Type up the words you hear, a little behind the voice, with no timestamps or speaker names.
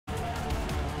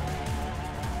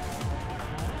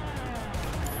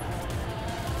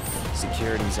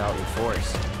security's out in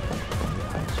force.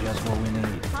 Just what we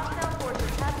need. Hostile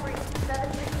forces have reached 7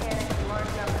 cannons in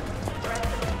large numbers.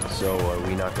 So, are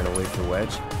we not gonna wait for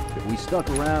Wedge? If we stuck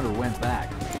around or went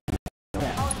back.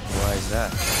 Why is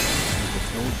that? If I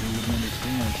told you, you wouldn't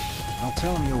understand. I'll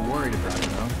tell him you're worried about it,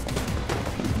 though.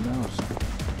 Who knows?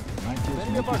 Might just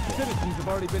Many make of our it better. citizens have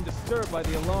already been disturbed by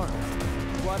the alarm.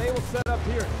 Squad A will set up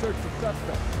here and search for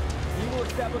suspects. We will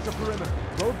establish a perimeter.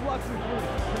 Roadblocks included.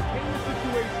 Contain the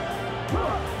situation.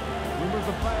 Rumors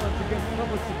of violence against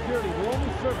public security will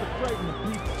only serve to frighten the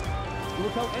people. We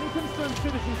will tell any concerned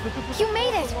citizens that this is You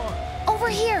made it! Over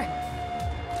here!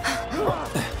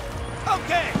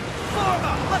 Okay! Form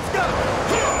up! Let's go!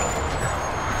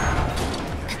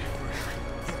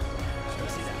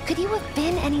 Could you have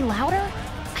been any louder?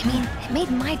 I mean, it made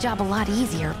my job a lot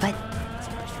easier, but...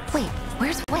 Wait,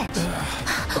 where's Wedge?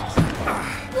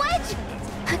 Wedge!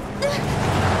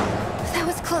 That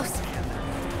was close.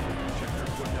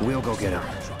 We'll go get him.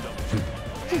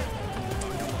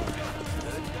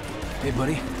 Hey,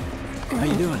 buddy. How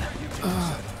you doing?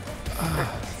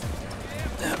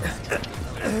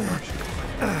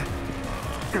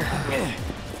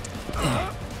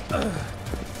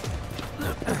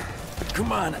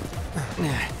 Come on.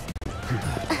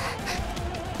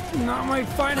 Not my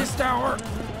finest hour.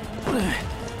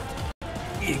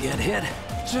 You get hit?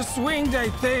 Just swinged, I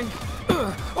think.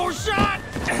 Oh, shot!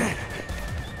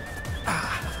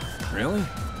 Really?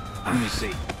 Let me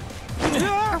see.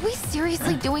 Are we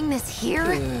seriously doing this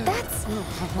here? That's...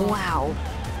 Wow.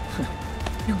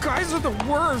 You guys are the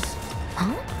worst.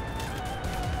 Huh?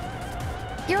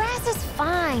 Your ass is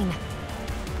fine.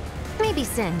 Maybe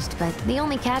singed, but the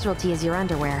only casualty is your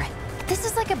underwear. This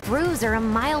is like a bruise or a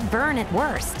mild burn at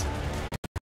worst.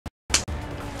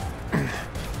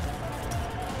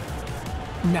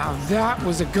 Now that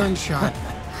was a gunshot.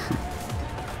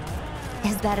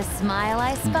 Is that a smile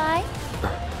I spy?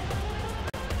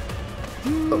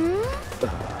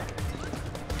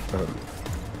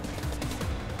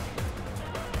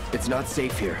 It's not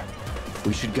safe here.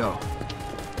 We should go.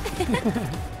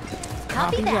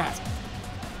 Copy that.